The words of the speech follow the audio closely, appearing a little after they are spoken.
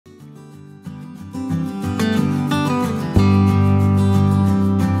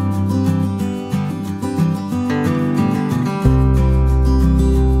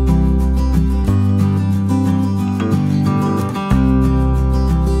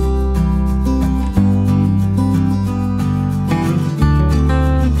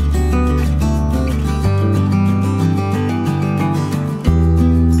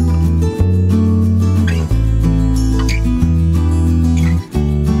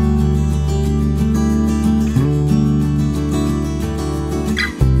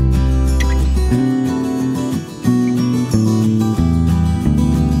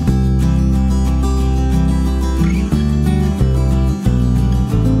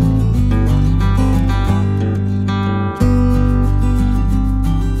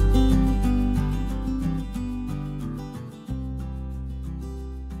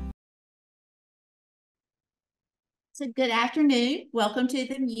So good afternoon. Welcome to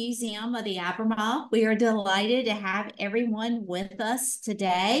the Museum of the Albemarle. We are delighted to have everyone with us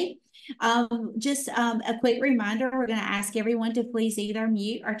today. Just a quick reminder, we're going to ask everyone to please either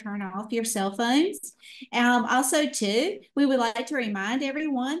mute or turn off your cell phones. Also, too, we would like to remind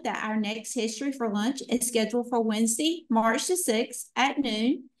everyone that our next History for Lunch is scheduled for Wednesday, March the 6th at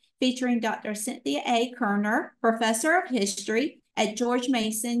noon, featuring Dr. Cynthia A. Kerner, Professor of History at George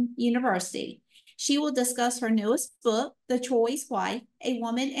Mason University. She will discuss her newest book, The Troy's Wife, A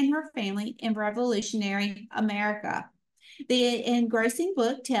Woman and Her Family in Revolutionary America. The engrossing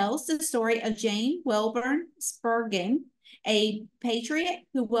book tells the story of Jane Welborn Spurgeon, a patriot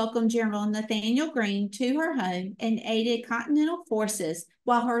who welcomed General Nathanael Greene to her home and aided Continental forces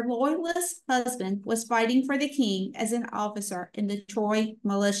while her loyalist husband was fighting for the king as an officer in the Troy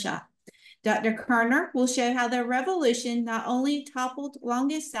militia. Dr. Kerner will show how the revolution not only toppled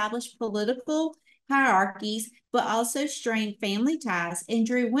long-established political hierarchies, but also strained family ties and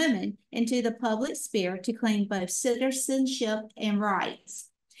drew women into the public sphere to claim both citizenship and rights.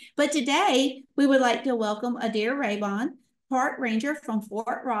 But today, we would like to welcome Adair Raybon, park ranger from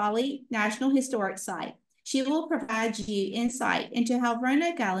Fort Raleigh National Historic Site. She will provide you insight into how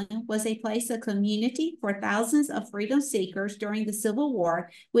Roanoke Island was a place of community for thousands of freedom seekers during the Civil War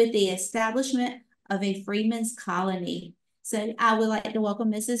with the establishment of a freedmen's colony. So I would like to welcome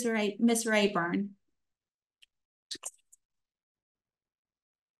Miss Rayburn.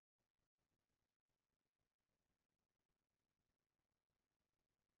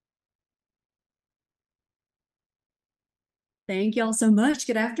 Thank y'all so much.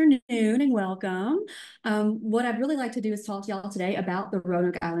 Good afternoon and welcome. What I'd really like to do is talk to y'all today about the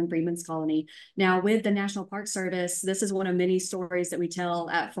Roanoke Island Freedmen's Colony. Now, with the National Park Service, this is one of many stories that we tell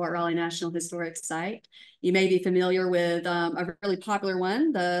at Fort Raleigh National Historic Site. You may be familiar with a really popular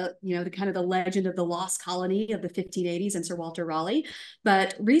one, the kind of the legend of the lost colony of the 1580s and Sir Walter Raleigh.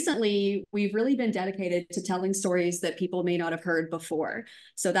 But recently, we've really been dedicated to telling stories that people may not have heard before.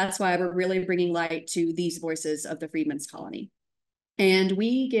 So that's why we're really bringing light to these voices of the Freedmen's Colony. And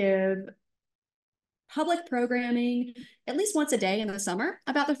we give public programming at least once a day in the summer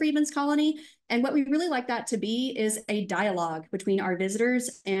about the Freedmen's Colony. And what we really like that to be is a dialogue between our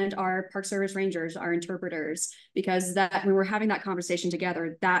visitors and our Park Service rangers, our interpreters, because that when we're having that conversation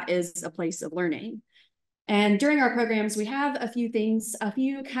together, that is a place of learning. And during our programs, we have a few things, a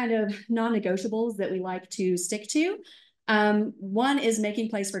few kind of non-negotiables that we like to stick to. One is making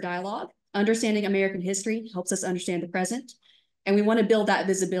place for dialogue. Understanding American history helps us understand the present. And we want to build that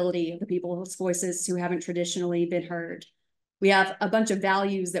visibility of the people's voices who haven't traditionally been heard. We have a bunch of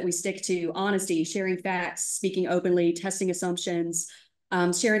values that we stick to: honesty, sharing facts, speaking openly, testing assumptions,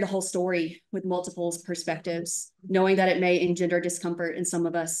 sharing the whole story with multiple perspectives, knowing that it may engender discomfort in some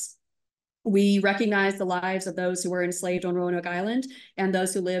of us. We recognize the lives of those who were enslaved on Roanoke Island and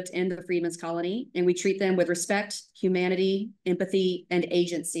those who lived in the Freedmen's Colony, and we treat them with respect, humanity, empathy, and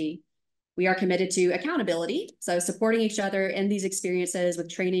agency. We are committed to accountability, so supporting each other in these experiences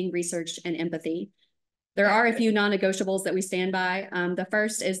with training, research, and empathy. There are a few non-negotiables that we stand by. The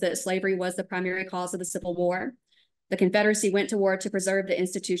first is that slavery was the primary cause of the Civil War. The Confederacy went to war to preserve the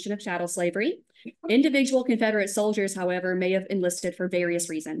institution of chattel slavery. Individual Confederate soldiers, however, may have enlisted for various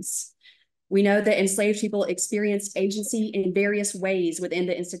reasons. We know that enslaved people experienced agency in various ways within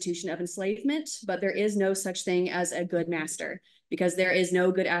the institution of enslavement, but there is no such thing as a good master, because there is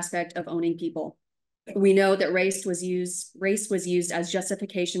no good aspect of owning people. We know that race was used as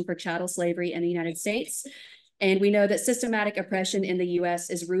justification for chattel slavery in the United States. And we know that systematic oppression in the US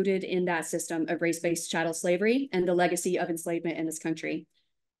is rooted in that system of race-based chattel slavery and the legacy of enslavement in this country.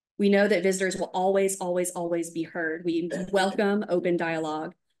 We know that visitors will always, always, always be heard. We welcome open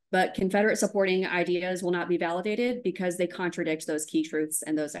dialogue, but Confederate supporting ideas will not be validated because they contradict those key truths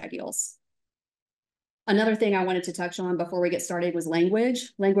and those ideals. Another thing I wanted to touch on before we get started was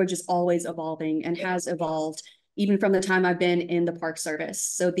language. Language is always evolving and has evolved even from the time I've been in the Park Service.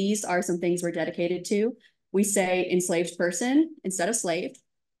 So these are some things we're dedicated to. We say enslaved person instead of slave,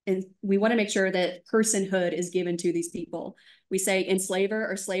 and we want to make sure that personhood is given to these people. We say enslaver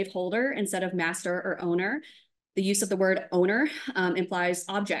or slaveholder instead of master or owner. The use of the word owner implies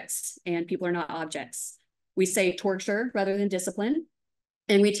objects, and people are not objects. We say torture rather than discipline.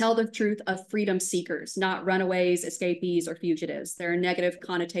 And we tell the truth of freedom seekers, not runaways, escapees, or fugitives. There are negative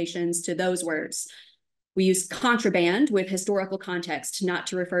connotations to those words. We use contraband with historical context, not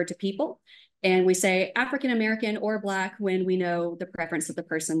to refer to people. And we say African-American or Black when we know the preference of the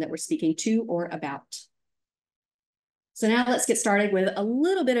person that we're speaking to or about. So now let's get started with a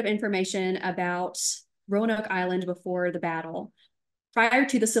little bit of information about Roanoke Island before the battle. Prior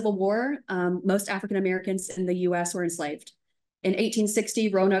to the Civil War, most African Americans in the U.S. were enslaved. In 1860,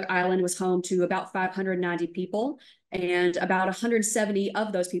 Roanoke Island was home to about 590 people, and about 170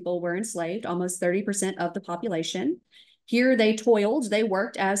 of those people were enslaved, almost 30% of the population. Here they toiled, they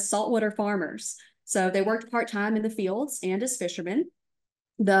worked as saltwater farmers. So they worked part-time in the fields and as fishermen.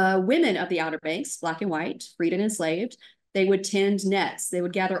 The women of the Outer Banks, black and white, freed and enslaved, they would tend nets, they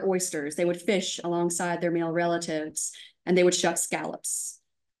would gather oysters, they would fish alongside their male relatives, and they would shuck scallops.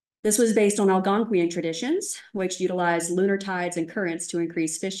 This was based on Algonquian traditions, which utilized lunar tides and currents to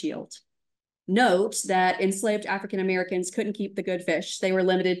increase fish yield. Note that enslaved African Americans couldn't keep the good fish. They were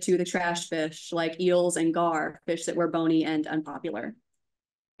limited to the trash fish like eels and gar, fish that were bony and unpopular.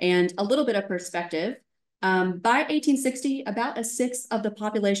 And a little bit of perspective, by 1860, about a sixth of the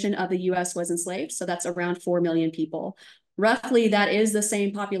population of the US was enslaved, so that's around 4 million people. Roughly, that is the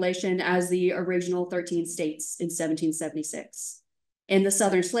same population as the original 13 states in 1776. In the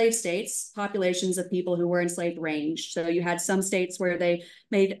southern slave states, populations of people who were enslaved ranged. So you had some states where they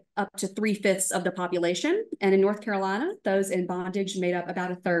made up to 3/5 of the population. And in North Carolina, those in bondage made up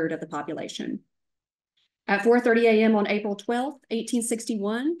about a third of the population. At 4:30 a.m. on April 12,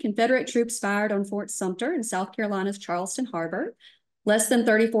 1861, Confederate troops fired on Fort Sumter in South Carolina's Charleston Harbor. Less than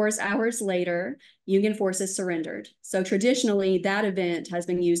 34 hours later, Union forces surrendered. So traditionally, that event has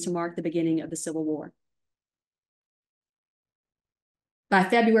been used to mark the beginning of the Civil War. By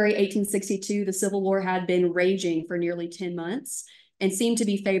February 1862, the Civil War had been raging for nearly 10 months and seemed to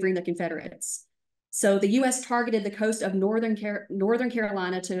be favoring the Confederates. So the U.S. targeted the coast of Northern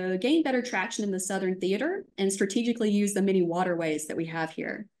Carolina to gain better traction in the Southern theater and strategically use the many waterways that we have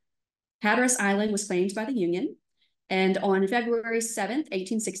here. Hatteras Island was claimed by the Union, and on February 7th,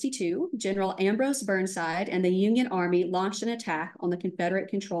 1862, General Ambrose Burnside and the Union Army launched an attack on the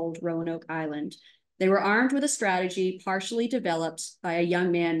Confederate-controlled Roanoke Island. They were armed with a strategy partially developed by a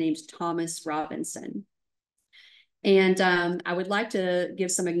young man named Thomas Robinson. And I would like to give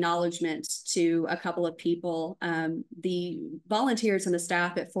some acknowledgement to a couple of people. The volunteers and the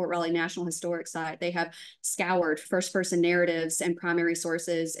staff at Fort Raleigh National Historic Site, they have scoured first-person narratives and primary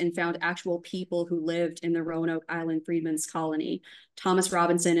sources and found actual people who lived in the Roanoke Island Freedmen's Colony. Thomas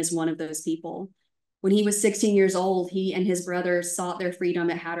Robinson is one of those people. When he was 16 years old, he and his brother sought their freedom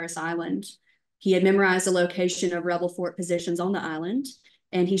at Hatteras Island. He had memorized the location of rebel fort positions on the island,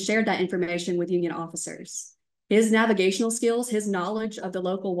 and he shared that information with Union officers. His navigational skills, his knowledge of the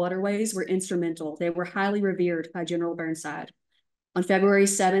local waterways were instrumental. They were highly revered by General Burnside. On February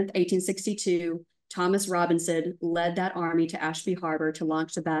 7th, 1862, Thomas Robinson led that army to Ashby Harbor to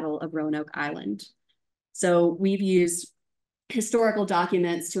launch the Battle of Roanoke Island. So we've used historical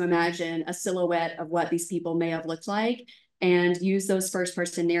documents to imagine a silhouette of what these people may have looked like and use those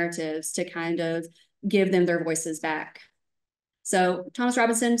first-person narratives to kind of give them their voices back. So Thomas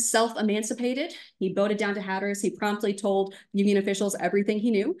Robinson self-emancipated. He boated down to Hatteras. He promptly told Union officials everything he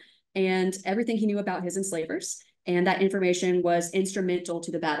knew and everything he knew about his enslavers. And that information was instrumental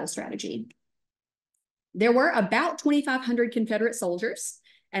to the battle strategy. There were about 2,500 Confederate soldiers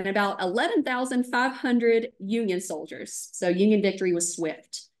and about 11,500 Union soldiers. So Union victory was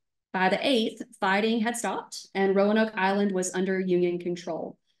swift. By the 8th, fighting had stopped and Roanoke Island was under Union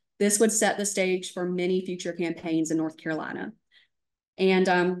control. This would set the stage for many future campaigns in North Carolina.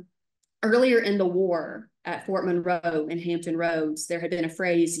 And earlier in the war at Fort Monroe and Hampton Roads, there had been a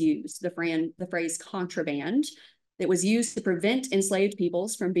phrase used, the phrase contraband, that was used to prevent enslaved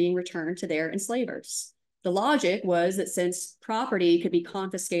peoples from being returned to their enslavers. The logic was that since property could be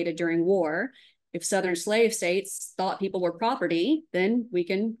confiscated during war, if Southern slave states thought people were property, then we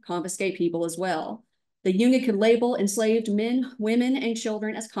can confiscate people as well. The Union could label enslaved men, women, and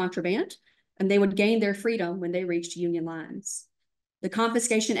children as contraband, and they would gain their freedom when they reached Union lines. The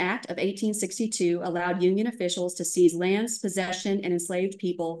Confiscation Act of 1862 allowed Union officials to seize lands, possession, and enslaved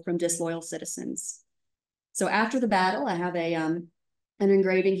people from disloyal citizens. So after the battle, I have an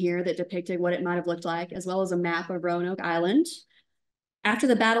engraving here that depicted what it might have looked like, as well as a map of Roanoke Island. After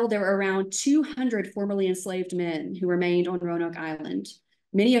the battle, there were around 200 formerly enslaved men who remained on Roanoke Island,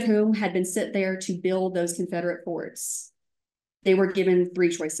 many of whom had been sent there to build those Confederate forts. They were given 3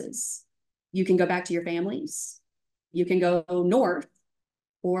 choices. You can go back to your families, you can go north,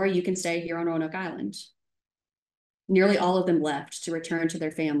 or you can stay here on Roanoke Island. Nearly all of them left to return to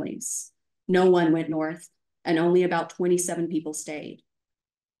their families. No one went north, and only about 27 people stayed.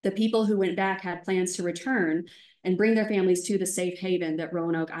 The people who went back had plans to return and bring their families to the safe haven that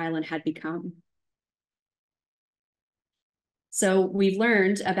Roanoke Island had become. So we've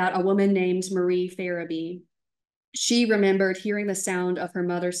learned about a woman named Marie Farabee. She remembered hearing the sound of her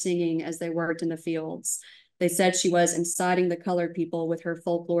mother singing as they worked in the fields. They said she was inciting the colored people with her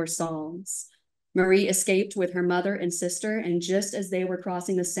folklore songs. Marie escaped with her mother and sister, and just as they were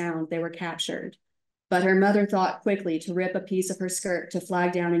crossing the Sound, they were captured. But her mother thought quickly to rip a piece of her skirt to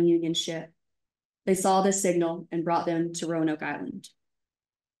flag down a Union ship. They saw this signal and brought them to Roanoke Island.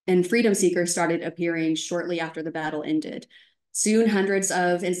 And freedom seekers started appearing shortly after the battle ended. Soon, hundreds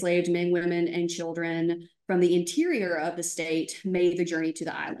of enslaved men, women, and children from the interior of the state made the journey to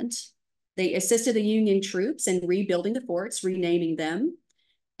the island. They assisted the Union troops in rebuilding the forts, renaming them,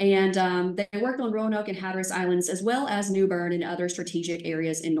 and they worked on Roanoke and Hatteras Islands, as well as New Bern and other strategic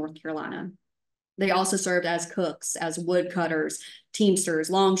areas in North Carolina. They also served as cooks, as woodcutters, teamsters,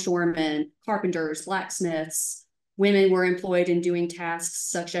 longshoremen, carpenters, blacksmiths. Women were employed in doing tasks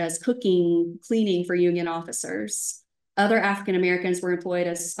such as cooking, cleaning for Union officers. Other African Americans were employed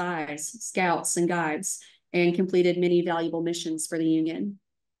as spies, scouts, and guides, and completed many valuable missions for the Union.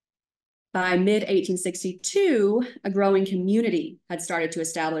 By mid-1862, a growing community had started to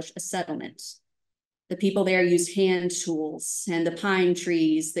establish a settlement. The people there used hand tools and the pine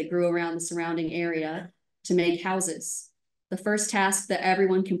trees that grew around the surrounding area to make houses. The first task that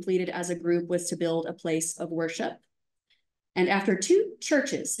everyone completed as a group was to build a place of worship. And after 2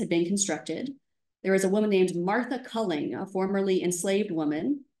 churches had been constructed, there was a woman named Martha Culling, a formerly enslaved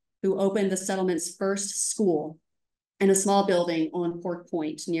woman, who opened the settlement's first school in a small building on Pork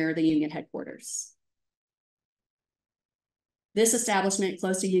Point near the Union headquarters. This establishment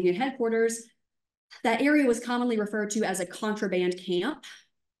close to Union headquarters, that area was commonly referred to as a contraband camp.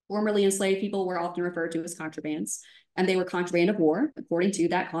 Formerly enslaved people were often referred to as contrabands, and they were contraband of war, according to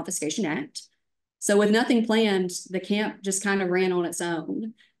that Confiscation Act. So with nothing planned, the camp just kind of ran on its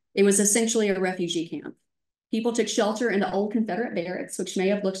own. It was essentially a refugee camp. People took shelter in the old Confederate barracks, which may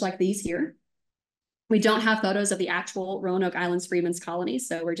have looked like these here. We don't have photos of the actual Roanoke Island's Freedmen's colony,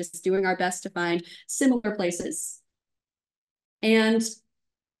 so we're just doing our best to find similar places. And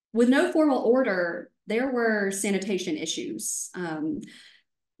with no formal order, there were sanitation issues.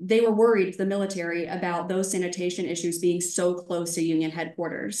 They were worried, the military, about those sanitation issues being so close to Union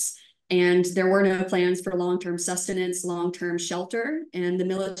headquarters. And there were no plans for long-term sustenance, long-term shelter, and the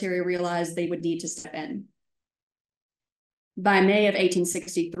military realized they would need to step in. By May of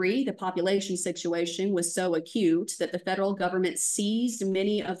 1863, the population situation was so acute that the federal government seized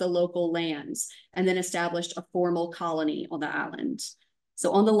many of the local lands and then established a formal colony on the island.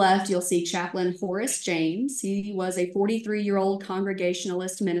 So on the left, you'll see Chaplain Horace James. He was a 43-year-old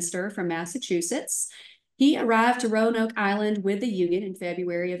Congregationalist minister from Massachusetts. He arrived to Roanoke Island with the Union in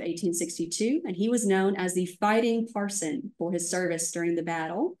February of 1862, and he was known as the Fighting Parson for his service during the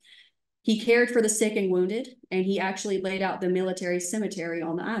battle. He cared for the sick and wounded, and he actually laid out the military cemetery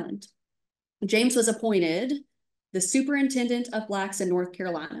on the island. James was appointed the Superintendent of Blacks in North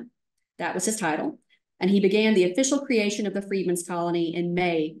Carolina. That was his title. And he began the official creation of the Freedmen's Colony in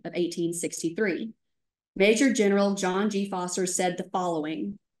May of 1863. Major General John G. Foster said the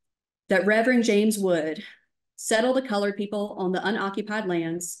following, that Reverend James would settle the colored people on the unoccupied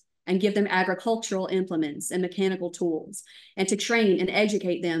lands and give them agricultural implements and mechanical tools, and to train and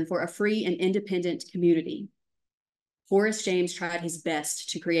educate them for a free and independent community. Horace James tried his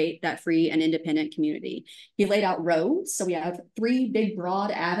best to create that free and independent community. He laid out roads. So we have 3 big broad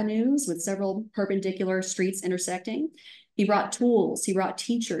avenues with several perpendicular streets intersecting. He brought tools, he brought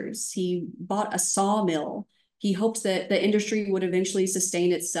teachers, he bought a sawmill. He hoped that the industry would eventually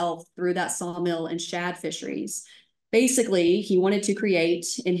sustain itself through that sawmill and shad fisheries. Basically, he wanted to create,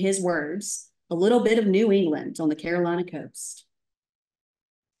 in his words, a little bit of New England on the Carolina coast.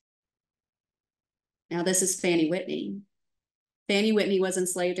 Now, this is Fanny Whitney. Fanny Whitney was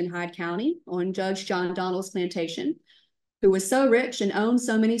enslaved in Hyde County on Judge John Donnell's plantation, who was so rich and owned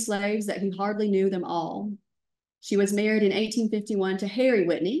so many slaves that he hardly knew them all. She was married in 1851 to Harry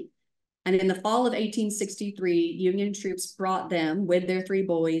Whitney, and in the fall of 1863, Union troops brought them with their 3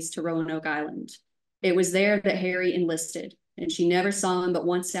 boys to Roanoke Island. It was there that Harry enlisted, and she never saw him but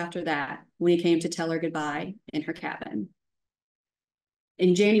once after that, when he came to tell her goodbye in her cabin.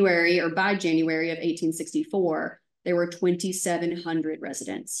 In January, or by January of 1864, there were 2,700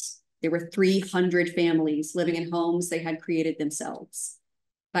 residents. There were 300 families living in homes they had created themselves.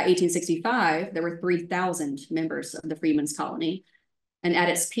 By 1865, there were 3,000 members of the Freedmen's Colony, and at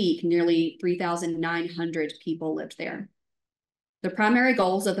its peak, nearly 3,900 people lived there. The primary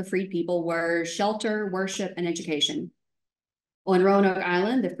goals of the freed people were shelter, worship, and education. On Roanoke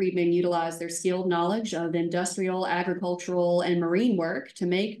Island, the freedmen utilized their skilled knowledge of industrial, agricultural, and marine work to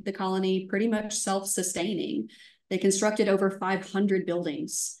make the colony pretty much self-sustaining. They constructed over 500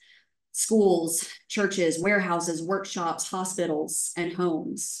 buildings, schools, churches, warehouses, workshops, hospitals, and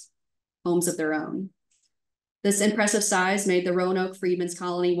homes of their own. This impressive size made the Roanoke Freedmen's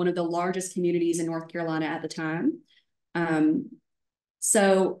Colony one of the largest communities in North Carolina at the time.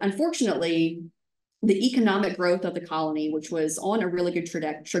 So unfortunately, the economic growth of the colony, which was on a really good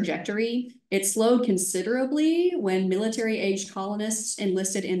trajectory, it slowed considerably when military-aged colonists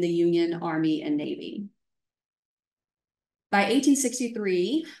enlisted in the Union Army and Navy. By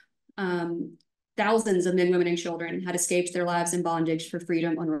 1863, thousands of men, women, and children had escaped their lives in bondage for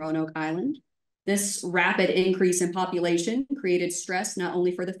freedom on Roanoke Island. This rapid increase in population created stress not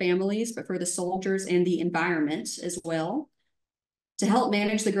only for the families, but for the soldiers and the environment as well. To help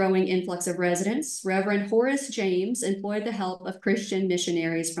manage the growing influx of residents, Reverend Horace James employed the help of Christian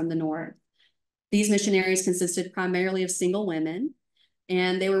missionaries from the North. These missionaries consisted primarily of single women,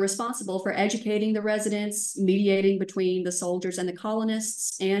 and they were responsible for educating the residents, mediating between the soldiers and the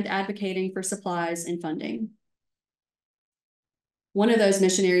colonists, and advocating for supplies and funding. One of those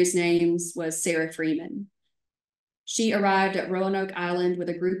missionaries' names was Sarah Freeman. She arrived at Roanoke Island with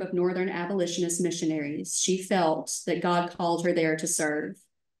a group of Northern abolitionist missionaries. She felt that God called her there to serve.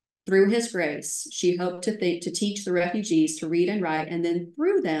 Through his grace, she hoped to teach the refugees to read and write, and then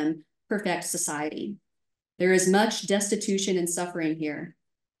through them, perfect society. There is much destitution and suffering here.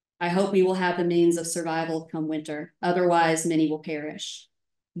 I hope we will have the means of survival come winter. Otherwise, many will perish.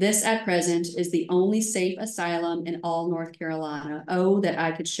 This at present is the only safe asylum in all North Carolina. Oh, that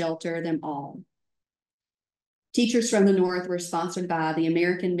I could shelter them all. Teachers from the North were sponsored by the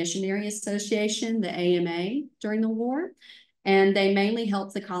American Missionary Association, the AMA, during the war, and they mainly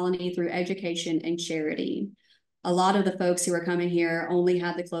helped the colony through education and charity. A lot of the folks who were coming here only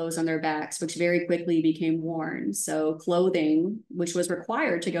had the clothes on their backs, which very quickly became worn. So clothing, which was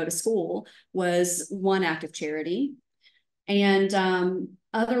required to go to school, was one act of charity. And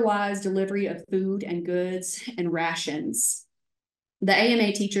otherwise, delivery of food and goods and rations. The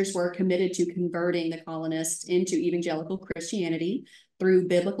AMA teachers were committed to converting the colonists into evangelical Christianity through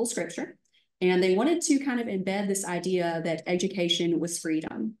biblical scripture. And they wanted to kind of embed this idea that education was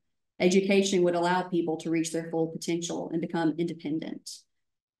freedom. Education would allow people to reach their full potential and become independent.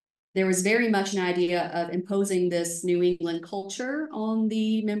 There was very much an idea of imposing this New England culture on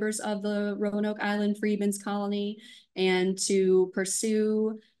the members of the Roanoke Island Freedmen's Colony and to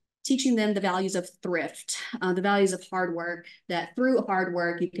pursue teaching them the values of thrift, the values of hard work, that through hard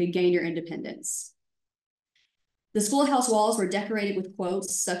work, you could gain your independence. The schoolhouse walls were decorated with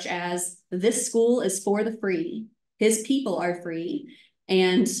quotes such as, "This school is for the free, his people are free,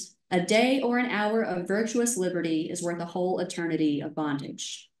 and a day or an hour of virtuous liberty is worth a whole eternity of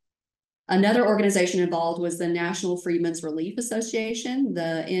bondage." Another organization involved was the National Freedmen's Relief Association,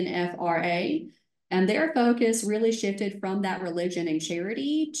 the NFRA, and their focus really shifted from that religion and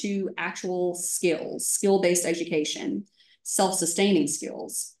charity to actual skills, skill-based education, self-sustaining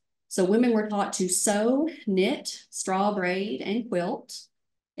skills. So women were taught to sew, knit, straw braid, and quilt.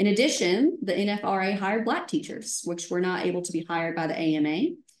 In addition, the NFRA hired Black teachers, which were not able to be hired by the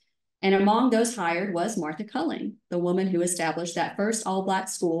AMA. And among those hired was Martha Culling, the woman who established that first all-Black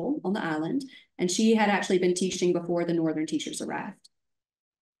school on the island, and she had actually been teaching before the Northern teachers arrived.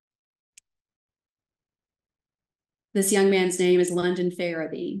 This young man's name is London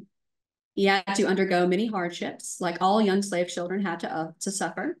Farabee. He had to undergo many hardships, like all young slave children had to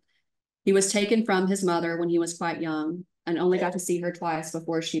suffer. He was taken from his mother when he was quite young and only got to see her twice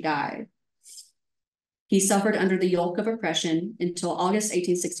before she died. He suffered under the yoke of oppression until August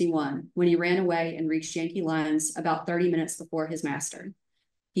 1861, when he ran away and reached Yankee lines about 30 minutes before his master.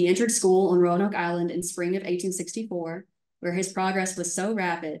 He entered school on Roanoke Island in spring of 1864, where his progress was so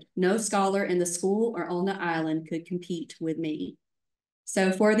rapid, no scholar in the school or on the island could compete with me.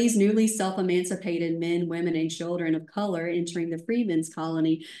 So for these newly self-emancipated men, women, and children of color entering the Freedmen's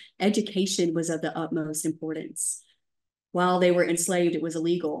Colony, education was of the utmost importance. While they were enslaved, it was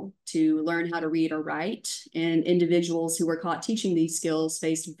illegal to learn how to read or write, and individuals who were caught teaching these skills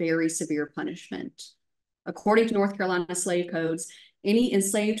faced very severe punishment. According to North Carolina slave codes, any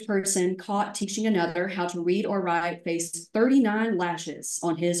enslaved person caught teaching another how to read or write faced 39 lashes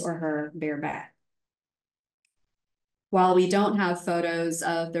on his or her bare back. While we don't have photos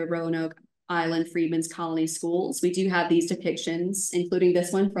of the Roanoke Island Freedmen's Colony schools, we do have these depictions, including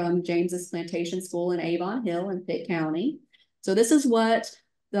this one from James's Plantation School in Avon Hill in Pitt County. So this is what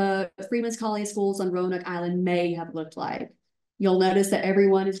the Freedmen's Colony schools on Roanoke Island may have looked like. You'll notice that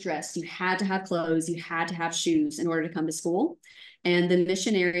everyone is dressed. You had to have clothes, you had to have shoes in order to come to school. And the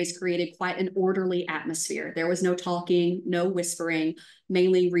missionaries created quite an orderly atmosphere. There was no talking, no whispering,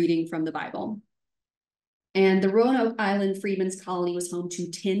 mainly reading from the Bible. And the Roanoke Island Freedmen's Colony was home to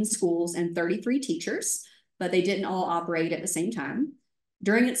 10 schools and 33 teachers, but they didn't all operate at the same time.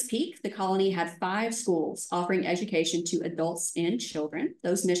 During its peak, the colony had 5 schools offering education to adults and children.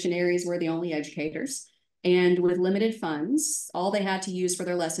 Those missionaries were the only educators. And with limited funds, all they had to use for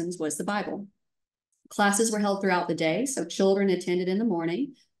their lessons was the Bible. Classes were held throughout the day, so children attended in the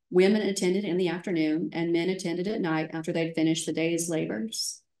morning, women attended in the afternoon, and men attended at night after they'd finished the day's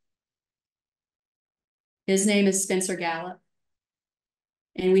labors. His name is Spencer Gallup.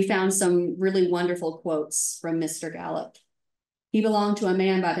 And we found some really wonderful quotes from Mr. Gallup. He belonged to a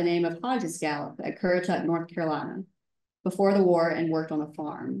man by the name of Hodges Gallup at Currituck, North Carolina, before the war and worked on a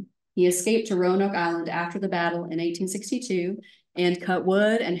farm. He escaped to Roanoke Island after the battle in 1862 and cut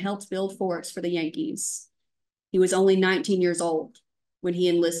wood and helped build forts for the Yankees. He was only 19 years old when he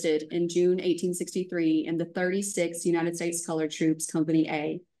enlisted in June 1863 in the 36th United States Colored Troops, Company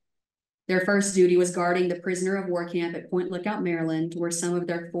A. Their first duty was guarding the prisoner of war camp at Point Lookout, Maryland, where some of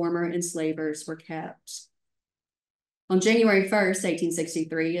their former enslavers were kept. On January 1st,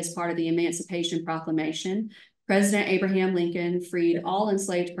 1863, as part of the Emancipation Proclamation, President Abraham Lincoln freed all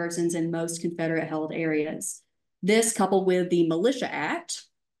enslaved persons in most Confederate-held areas. This, coupled with the Militia Act,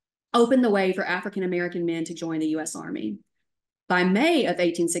 opened the way for African-American men to join the U.S. Army. By May of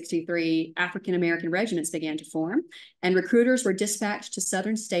 1863, African-American regiments began to form, and recruiters were dispatched to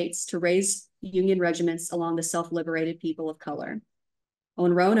southern states to raise Union regiments along the self-liberated people of color.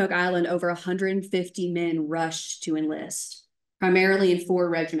 On Roanoke Island, over 150 men rushed to enlist, primarily in 4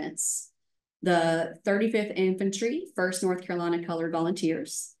 regiments: the 35th Infantry, 1st North Carolina Colored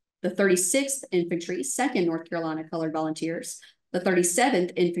Volunteers, the 36th Infantry, 2nd North Carolina Colored Volunteers, the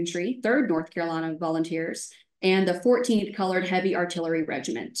 37th Infantry, 3rd North Carolina Volunteers, and the 14th Colored Heavy Artillery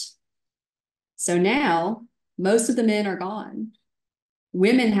Regiment. So now, most of the men are gone.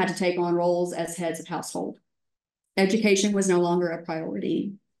 Women had to take on roles as heads of household. Education was no longer a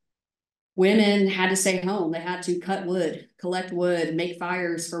priority. Women had to stay home. They had to cut wood, collect wood, make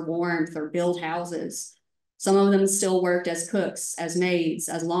fires for warmth, or build houses. Some of them still worked as cooks, as maids,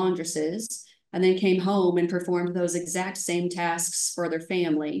 as laundresses, and then came home and performed those exact same tasks for their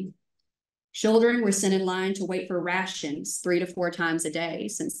family. Children were sent in line to wait for rations 3 to 4 times a day,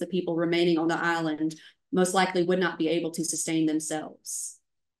 since the people remaining on the island most likely would not be able to sustain themselves.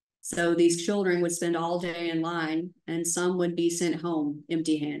 So these children would spend all day in line, and some would be sent home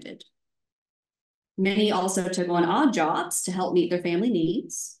empty-handed. Many also took on odd jobs to help meet their family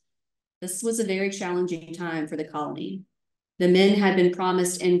needs. This was a very challenging time for the colony. The men had been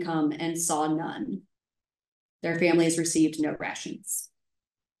promised income and saw none. Their families received no rations.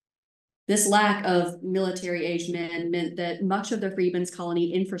 This lack of military-aged men meant that much of the Freedmen's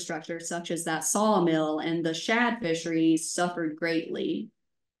colony infrastructure, such as that sawmill and the shad fisheries, suffered greatly.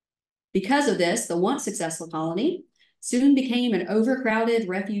 Because of this, the once successful colony soon became an overcrowded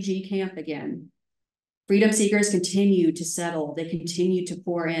refugee camp again. Freedom seekers continued to settle, they continued to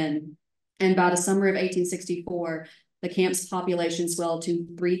pour in, and by the summer of 1864, the camp's population swelled to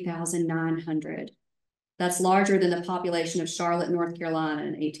 3,900. That's larger than the population of Charlotte, North Carolina in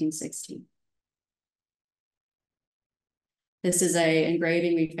 1860. This is an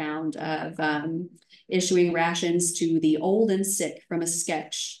engraving we found of issuing rations to the old and sick from a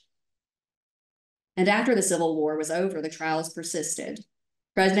sketch. And after the Civil War was over, the trials persisted.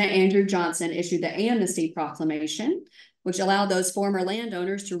 President Andrew Johnson issued the Amnesty Proclamation, which allowed those former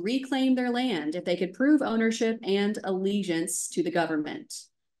landowners to reclaim their land if they could prove ownership and allegiance to the government.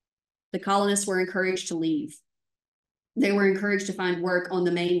 The colonists were encouraged to leave. They were encouraged to find work on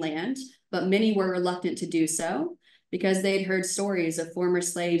the mainland, but many were reluctant to do so because they'd heard stories of former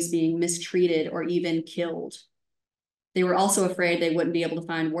slaves being mistreated or even killed. They were also afraid they wouldn't be able to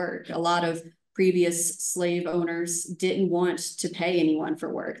find work. A lot of previous slave owners didn't want to pay anyone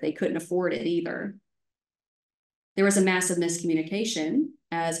for work. They couldn't afford it either. There was a massive miscommunication,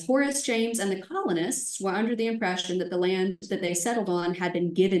 as Horace James and the colonists were under the impression that the land that they settled on had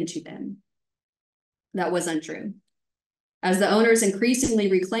been given to them. That was untrue. As the owners increasingly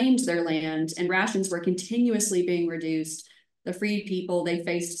reclaimed their land and rations were continuously being reduced, the freed people, they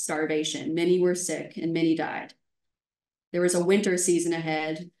faced starvation. Many were sick and many died. There was a winter season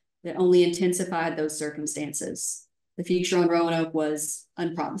ahead that only intensified those circumstances. The future on Roanoke was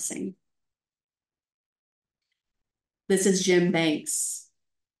unpromising. This is Jim Banks.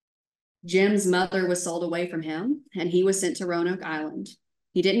 Jim's mother was sold away from him, and he was sent to Roanoke Island.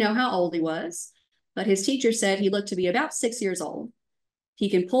 He didn't know how old he was, but his teacher said he looked to be about 6 years old. He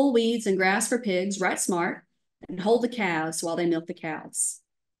can pull weeds and grass for pigs right smart and hold the calves while they milk the cows.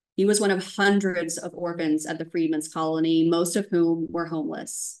 He was one of hundreds of orphans at the Freedmen's colony, most of whom were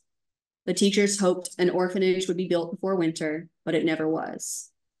homeless. The teachers hoped an orphanage would be built before winter, but it never was.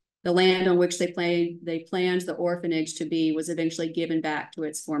 The land on which they planned the orphanage to be was eventually given back to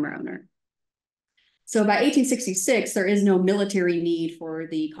its former owner. So by 1866, there is no military need for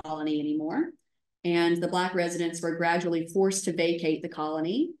the colony anymore. And the Black residents were gradually forced to vacate the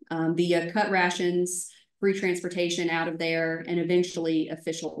colony via cut rations, free transportation out of there, and eventually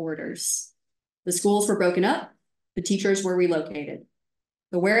official orders. The schools were broken up, the teachers were relocated.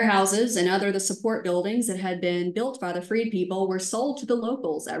 The warehouses and the support buildings that had been built by the freed people were sold to the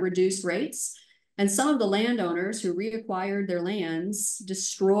locals at reduced rates. And some of the landowners who reacquired their lands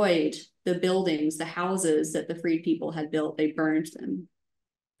destroyed the buildings, the houses that the freed people had built. They burned them.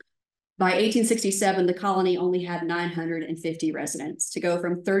 By 1867, the colony only had 950 residents, to go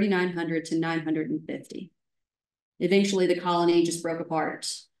from 3,900 to 950. Eventually, the colony just broke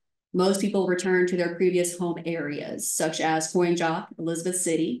apart. Most people returned to their previous home areas, such as Coinjock, Elizabeth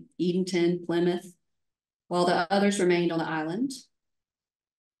City, Edenton, Plymouth, while the others remained on the island.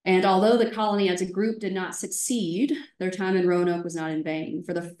 And although the colony as a group did not succeed, their time in Roanoke was not in vain.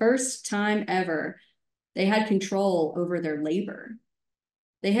 For the first time ever, they had control over their labor.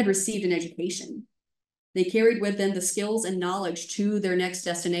 They had received an education. They carried with them the skills and knowledge to their next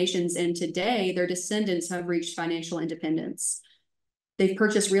destinations, and today their descendants have reached financial independence. They've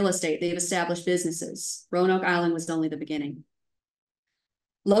purchased real estate. They've established businesses. Roanoke Island was only the beginning.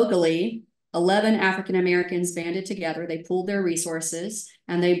 Locally, 11 African Americans banded together. They pooled their resources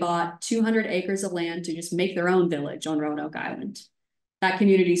and they bought 200 acres of land to just make their own village on Roanoke Island. That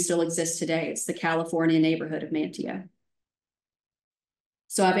community still exists today. It's the California neighborhood of Mantia.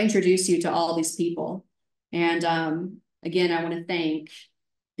 So I've introduced you to all these people. And again, I want to thank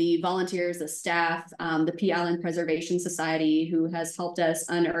the volunteers, the staff, the Pea Island Preservation Society, who has helped us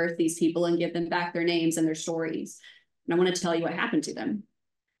unearth these people and give them back their names and their stories. And I want to tell you what happened to them.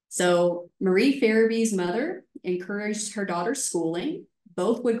 So Marie Farabee's mother encouraged her daughter's schooling.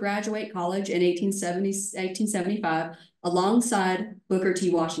 Both would graduate college in 1875 alongside Booker T.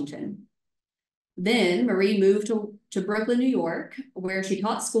 Washington. Then Marie moved to Brooklyn, New York, where she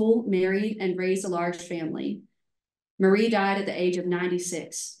taught school, married, and raised a large family. Marie died at the age of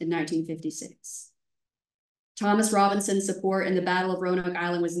 96 in 1956. Thomas Robinson's support in the Battle of Roanoke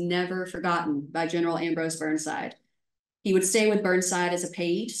Island was never forgotten by General Ambrose Burnside. He would stay with Burnside as a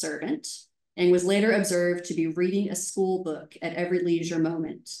paid servant and was later observed to be reading a school book at every leisure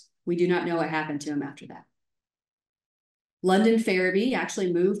moment. We do not know what happened to him after that. London Farabee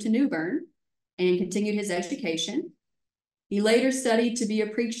actually moved to New Bern and continued his education. He later studied to be a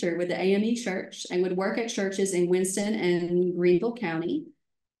preacher with the AME Church and would work at churches in Winston and Greenville County.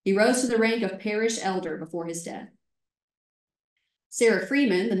 He rose to the rank of parish elder before his death. Sarah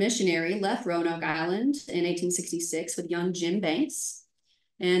Freedman, the missionary, left Roanoke Island in 1866 with young Jim Banks,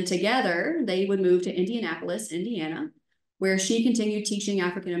 and together they would move to Indianapolis, Indiana, where she continued teaching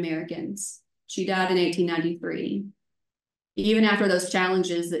African Americans. She died in 1893. Even after those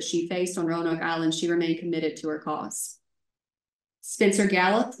challenges that she faced on Roanoke Island, she remained committed to her cause. Spencer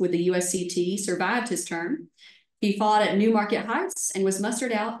Gallup with the USCT survived his term. He fought at New Market Heights and was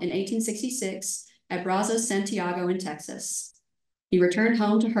mustered out in 1866 at Brazos, Santiago in Texas. He returned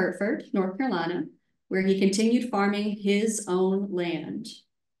home to Hertford, North Carolina, where he continued farming his own land.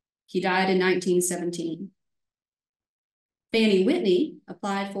 He died in 1917. Fannie Whitney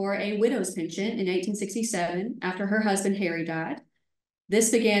applied for a widow's pension in 1867 after her husband Harry died. This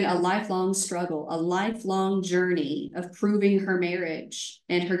began a lifelong struggle, a lifelong journey of proving her marriage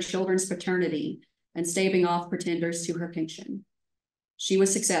and her children's paternity and staving off pretenders to her pension. She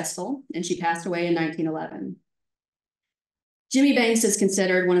was successful, and she passed away in 1911. Jimmy Banks is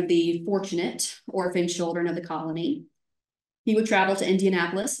considered one of the fortunate orphan children of the colony. He would travel to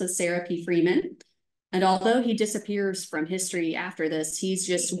Indianapolis with Sarah P. Freeman, and although he disappears from history after this, he's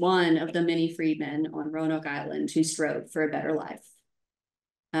just one of the many freedmen on Roanoke Island who strove for a better life.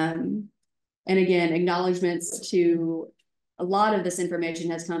 And again, acknowledgments to a lot of this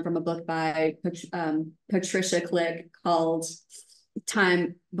information has come from a book by Patricia Click called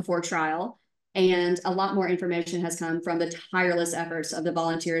Time Before Trial. And a lot more information has come from the tireless efforts of the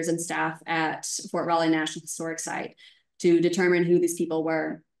volunteers and staff at Fort Raleigh National Historic Site to determine who these people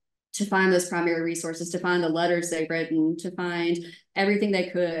were, to find those primary resources, to find the letters they've written, to find everything they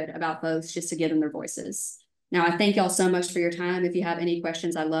could about folks just to give them their voices. Now, I thank y'all so much for your time. If you have any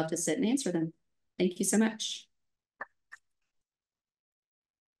questions, I'd love to sit and answer them. Thank you so much.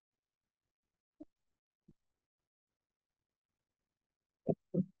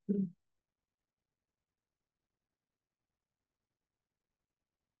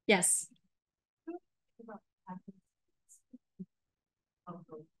 Yes.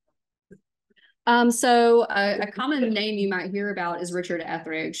 So a common name you might hear about is Richard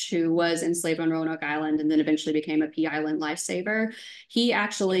Etheridge, who was enslaved on Roanoke Island and then eventually became a Pea Island lifesaver. He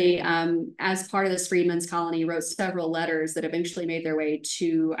actually, as part of this Freedmen's colony, wrote several letters that eventually made their way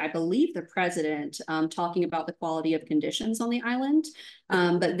to, I believe, the president, talking about the quality of conditions on the island.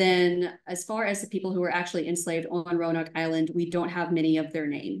 But then as far as the people who were actually enslaved on Roanoke Island, we don't have many of their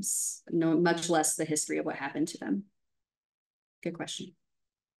names, no, much less the history of what happened to them. Good question.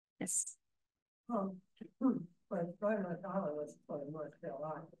 Yes. But Roanoke Island was part of North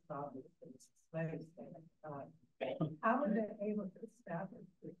Carolina, obviously, it's a slave state at the time. How were they able to establish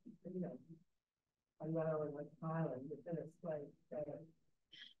this freedom on Roanoke Island within a slave state?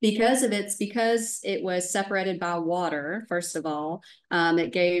 Because it was separated by water, first of all,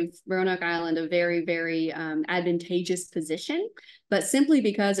 it gave Roanoke Island a very, very advantageous position, but simply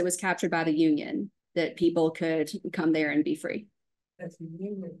because it was captured by the Union, that people could come there and be free. That's the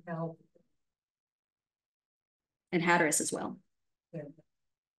Union held. And Hatteras as well. Yeah.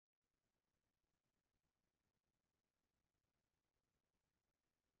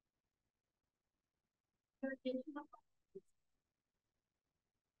 Thank you. Well,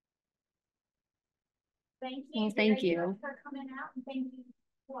 thank you for coming out, and thank you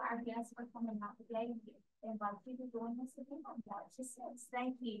for our guests for coming out today and invite you to join us again on March 6th.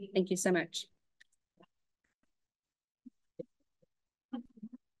 Thank you. Thank you so much.